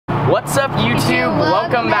What's up, YouTube?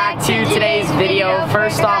 Welcome back to today's video.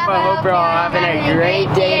 First off, I hope you're all having a great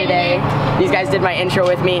day today. These guys did my intro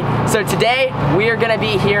with me. So today, we are gonna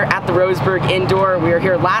be here at the Roseburg Indoor. We were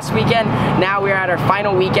here last weekend. Now we're at our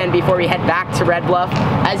final weekend before we head back to Red Bluff.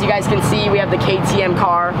 As you guys can see, we have the KTM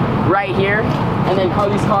car right here. And then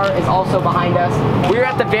Carly's car is also behind us. We're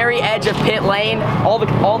at the very edge of pit lane.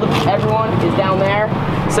 Everyone is down there.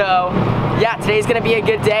 So yeah, today's gonna be a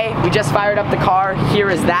good day. We just fired up the car. Here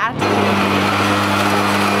is that.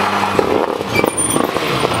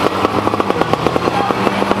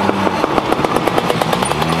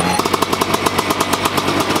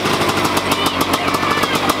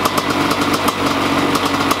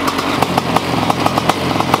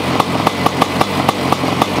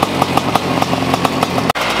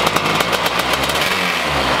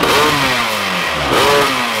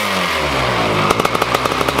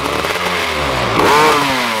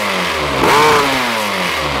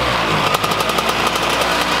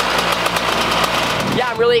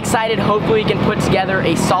 Really excited. Hopefully we can put together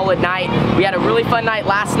a solid night. We had a really fun night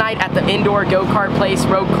last night at the indoor go-kart place,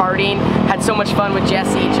 road karting. Had so much fun with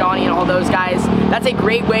Jesse, Johnny, and all those guys. That's a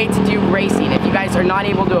great way to do racing. If you guys are not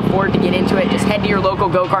able to afford to get into it, just head to your local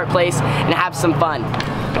go-kart place and have some fun.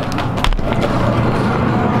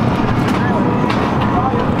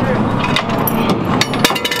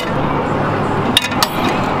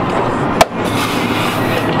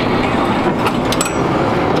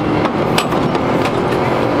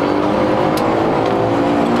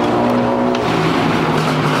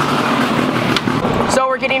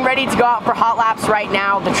 Getting ready to go out for hot laps right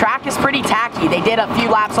now. The track is pretty tacky. They did a few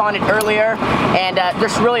laps on it earlier and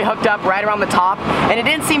just really hooked up right around the top, and it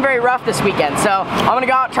didn't seem very rough this weekend. So I'm gonna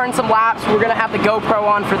go out, turn some laps. We're gonna have the GoPro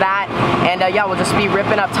on for that, and yeah, we'll just be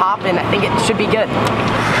ripping up top, and I think it should be good.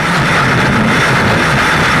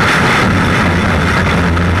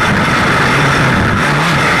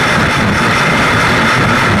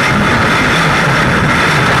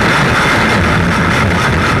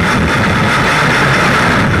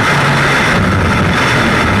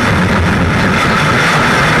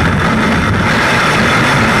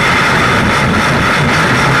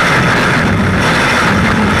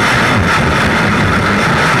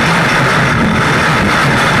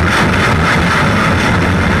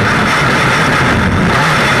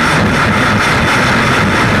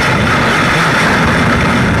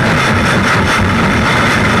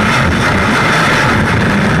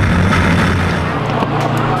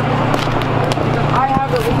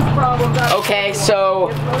 Okay, so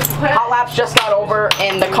hot laps just got over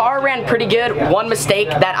and the car ran pretty good. One mistake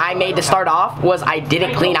that I made to start off was I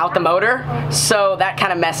didn't clean out the motor, so that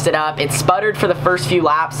kind of messed it up. It sputtered for the first few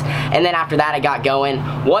laps, and then after that I got going.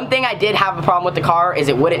 One thing I did have a problem with the car is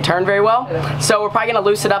it wouldn't turn very well, so we're probably gonna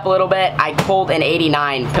loosen it up a little bit. I pulled an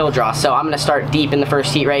 89 pill draw, so I'm gonna start deep in the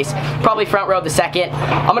first heat race, probably front row the second.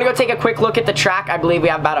 I'm gonna go take a quick look at the track. I believe we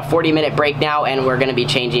have about a 40-minute break now, and we're gonna be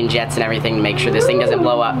changing jets and everything to make sure this thing doesn't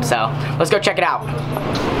blow up, so let's go check it out.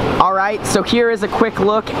 Alright, so here is a quick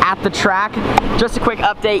look at the track. Just a quick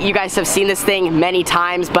update. You guys have seen this thing many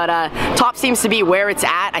times, but top seems to be where it's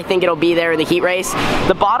at. I think it'll be there in the heat race.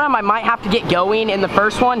 The bottom, I might have to get going in the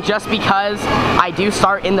first one just because I do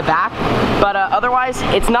start in the back. But otherwise,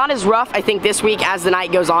 it's not as rough. I think this week, as the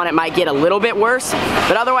night goes on, it might get a little bit worse.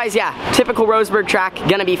 But otherwise, yeah, typical Roseburg track,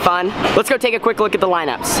 gonna be fun. Let's go take a quick look at the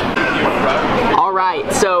lineups.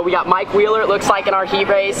 Alright, so we got Mike Wheeler, it looks like, in our heat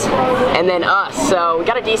race, and then us. So we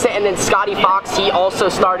got a decent, and then Scotty Fox, he also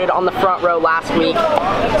started on the front row last week.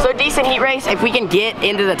 So decent heat race. If we can get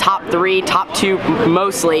into the top 3, top 2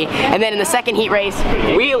 mostly, and then in the second heat race,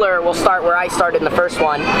 Wheeler will start where I started in the first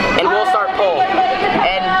one, and we'll start pole.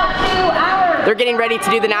 And they're getting ready to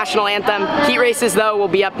do the national anthem. Heat races, though, will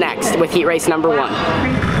be up next with heat race number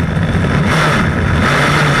 1.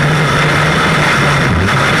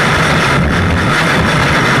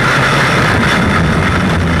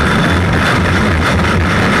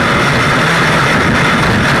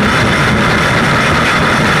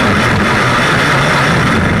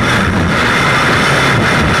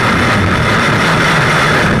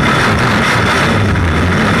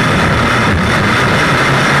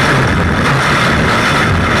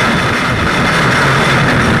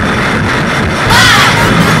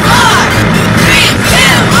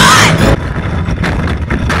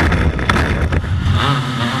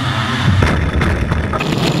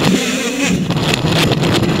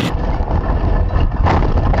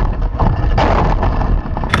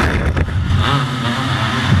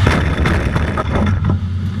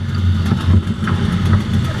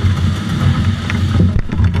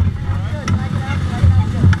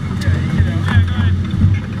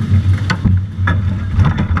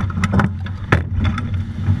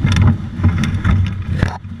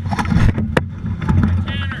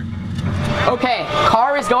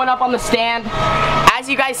 going up on the stand. As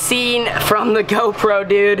you guys seen from the GoPro,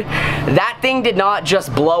 dude, that thing did not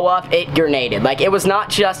just blow up, it grenaded. Like, it was not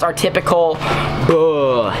just our typical,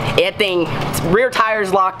 it thing, rear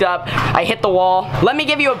tires locked up, I hit the wall. Let me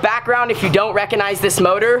give you a background if you don't recognize this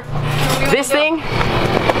motor. This thing,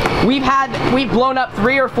 we've blown up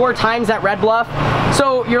 3 or 4 times at Red Bluff.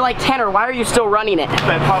 So you're like, Tanner, why are you still running it?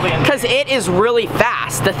 Because it is really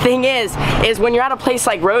fast. The thing is when you're at a place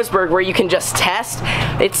like Roseburg where you can just test,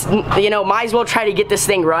 it's, you know, might as well try to get this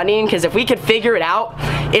thing running, because if we could figure it out,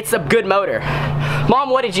 it's a good motor.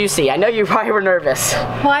 Mom, what did you see? I know you probably were nervous.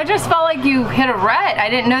 Well, I just felt like you hit a rut. I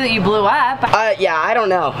didn't know that you blew up. Yeah, I don't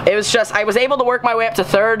know. It was just, I was able to work my way up to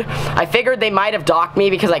 3rd. I figured they might have docked me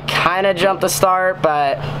because I kind of jumped the start,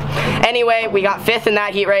 but anyway, we got 5th in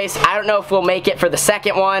that heat race. I don't know if we'll make it for the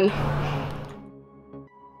 2nd one.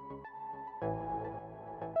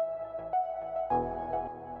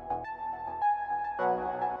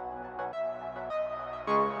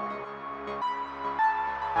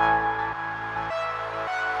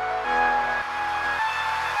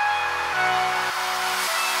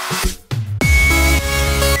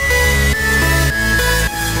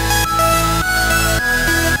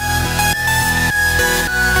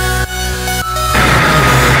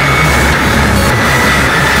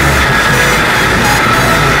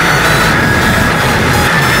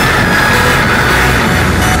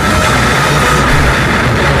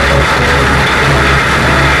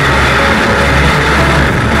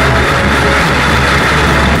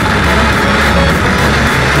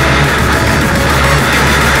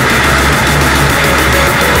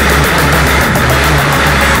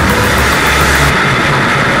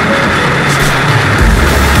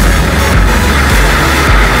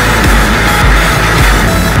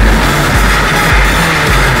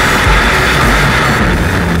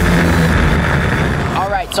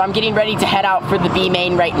 So I'm getting ready to head out for the B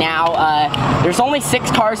main right now. There's only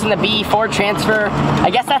 6 cars in the B Ford transfer. I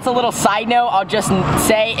guess that's a little side note. I'll just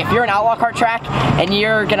say, if you're an outlaw kart track and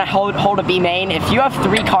you're gonna hold a B main, if you have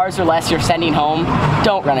 3 cars or less you're sending home,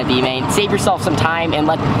 don't run a B main. Save yourself some time and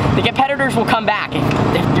let the competitors will come back.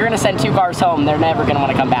 If you're gonna send 2 cars home, they're never gonna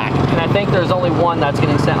want to come back. And I think there's only 1 that's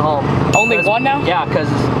getting sent home. Only 1 now? Yeah, because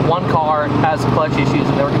 1 car has clutch issues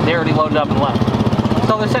and they already loaded up and left.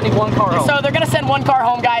 So they're sending 1 car home. So they're gonna send 1 car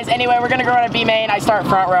home, guys. Anyway, we're gonna go on a B main. I start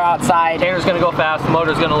front row outside. Tanner's gonna go fast, the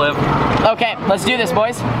motor's gonna live. Okay, let's do this,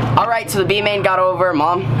 boys. All right, so the B main got over.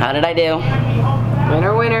 Mom, how did I do?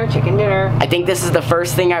 Winner, winner, chicken dinner. I think this is the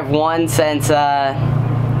first thing I've won since,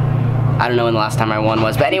 I don't know when the last time I won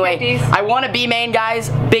was, but anyway, I won a B main,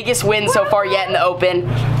 guys. Biggest win so far yet in the Open.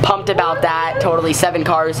 Pumped about that. Totally 7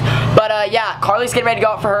 cars. But yeah, Carly's getting ready to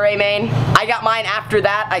go out for her A main. I got mine after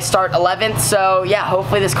that. I start 11th, so yeah,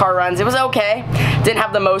 hopefully this car runs. It was okay. Didn't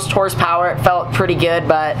have the most horsepower. It felt pretty good,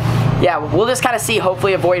 but yeah, we'll just kind of see.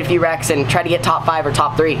 Hopefully avoid a few wrecks and try to get top 5 or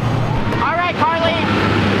top 3. All right, Carly,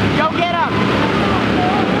 go get him.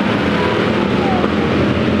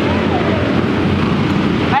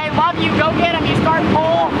 You go get him, you start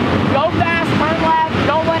pole, go fast, turn left,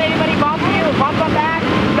 don't let anybody bump you, bump them back,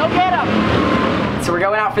 go get him. So we're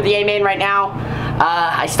going out for the A main right now.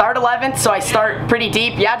 I start 11th, so I start pretty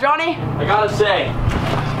deep. Yeah, Johnny? I gotta say,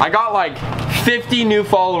 I got like 50 new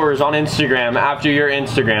followers on Instagram after your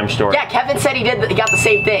Instagram story. Yeah, Kevin said he got the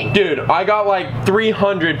same thing. Dude, I got like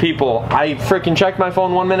 300 people. I freaking checked my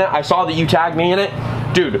phone 1 minute, I saw that you tagged me in it.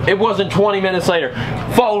 Dude, it wasn't 20 minutes later.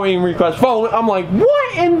 Following request, following. I'm like,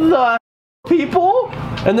 what in the people?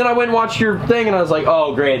 And then I went and watched your thing and I was like,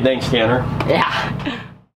 oh great, thanks Tanner. Yeah.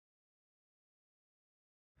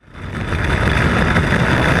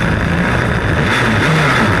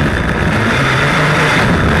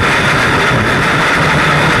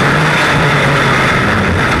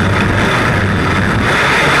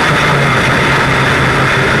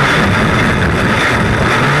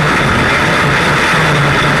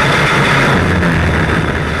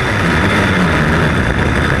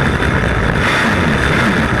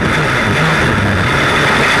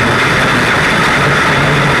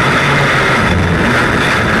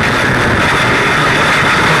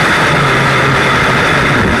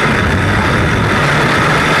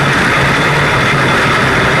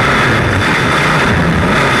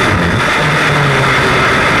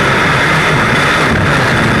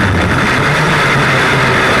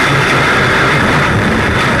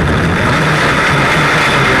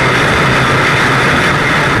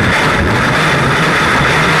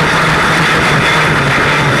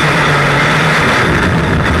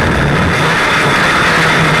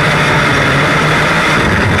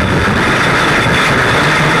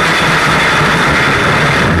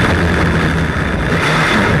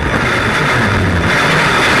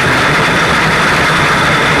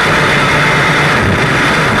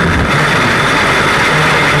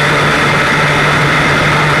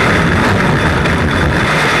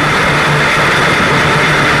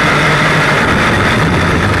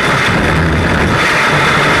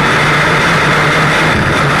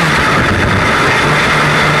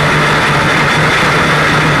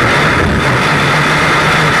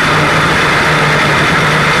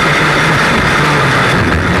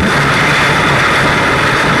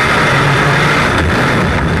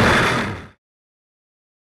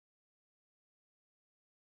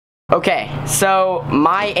 Okay, so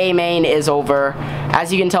my A main is over.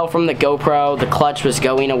 As you can tell from the GoPro, the clutch was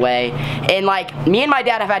going away. And like, me and my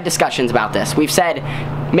dad have had discussions about this. We've said,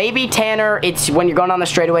 maybe Tanner, it's when you're going on the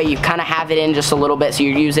straightaway, you kind of have it in just a little bit, so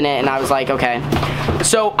you're using it, and I was like, okay.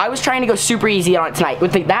 So I was trying to go super easy on it tonight.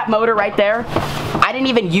 With that motor right there, I didn't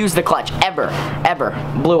even use the clutch, ever,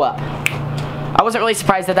 blew up. I wasn't really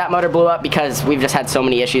surprised that that motor blew up because we've just had so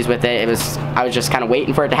many issues with it. I was just kind of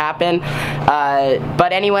waiting for it to happen.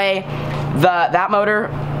 But anyway, that motor,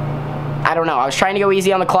 I don't know, I was trying to go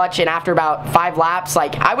easy on the clutch, and after about 5 laps,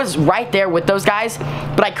 like, I was right there with those guys,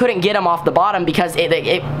 but I couldn't get them off the bottom because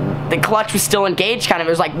the clutch was still engaged, kind of. It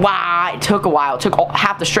was like, wow, it took a while. It took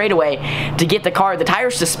half the straightaway to get the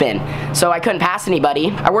tires to spin, so I couldn't pass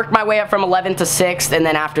anybody. I worked my way up from 11th to 6th, and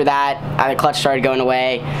then after that, the clutch started going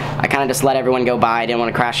away. I kind of just let everyone go by. I didn't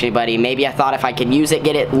want to crash anybody. Maybe I thought if I could use it,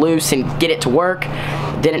 get it loose, and get it to work.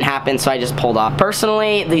 Didn't happen, so I just pulled off.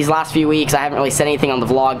 Personally, these last few weeks, I haven't really said anything on the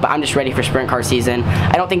vlog, but I'm just ready for sprint car season.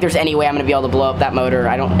 I don't think there's any way I'm going to be able to blow up that motor.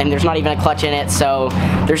 And there's not even a clutch in it, so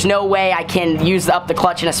there's no way I can use up the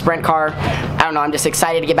clutch in a sprint car. I don't know, I'm just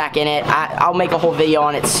excited to get back in it. I'll make a whole video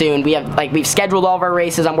on it soon. We've scheduled all of our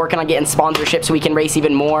races. I'm working on getting sponsorships so we can race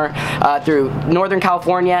even more through Northern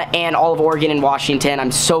California and all of Oregon and Washington.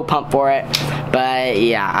 I'm so pumped for it. But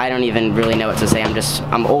yeah, I don't even really know what to say.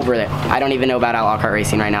 I'm over it. I don't even know about outlaw kart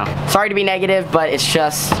racing right now. Sorry to be negative, but it's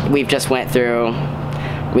just, we've just went through,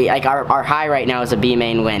 our high right now is a B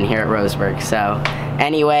main win here at Roseburg. So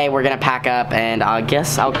anyway, we're gonna pack up, and I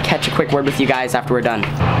guess I'll catch a quick word with you guys after we're done.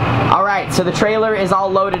 Alright, so the trailer is all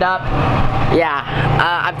loaded up. Yeah,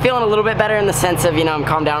 I'm feeling a little bit better in the sense of, I'm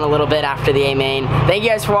calmed down a little bit after the A main. Thank you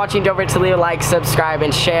guys for watching. Don't forget to leave a like, subscribe,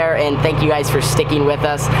 and share, and thank you guys for sticking with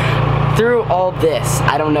us through all this.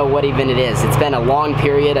 I don't know what even it is. It's been a long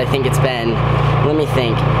period. I think it's been, let me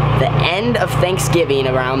think, the end of Thanksgiving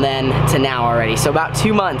around then to now already. So about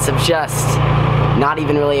 2 months of just not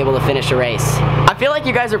even really able to finish a race. I feel like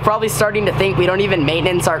you guys are probably starting to think we don't even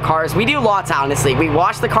maintenance our cars. We do lots, honestly. We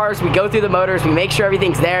wash the cars, we go through the motors, we make sure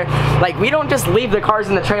everything's there. Like, we don't just leave the cars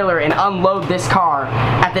in the trailer and unload this car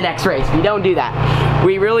at the next race. We don't do that.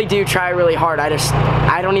 We really do try really hard.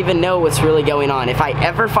 I don't even know what's really going on. If I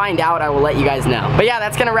ever find out, I will let you guys know. But yeah,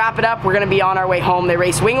 that's gonna wrap it up. We're gonna be on our way home. They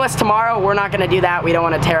race wingless tomorrow. We're not gonna do that. We don't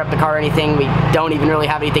wanna tear up the car or anything. We don't even really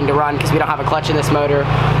have anything to run because we don't have a clutch in this motor.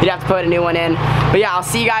 We'd have to put a new one in. But yeah, I'll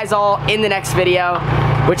see you guys all in the next video,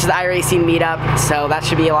 which is the iRacing meetup. So that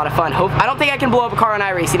should be a lot of fun. I don't think I can blow up a car on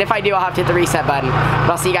iRacing. If I do, I'll have to hit the reset button. But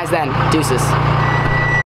I'll see you guys then. Deuces.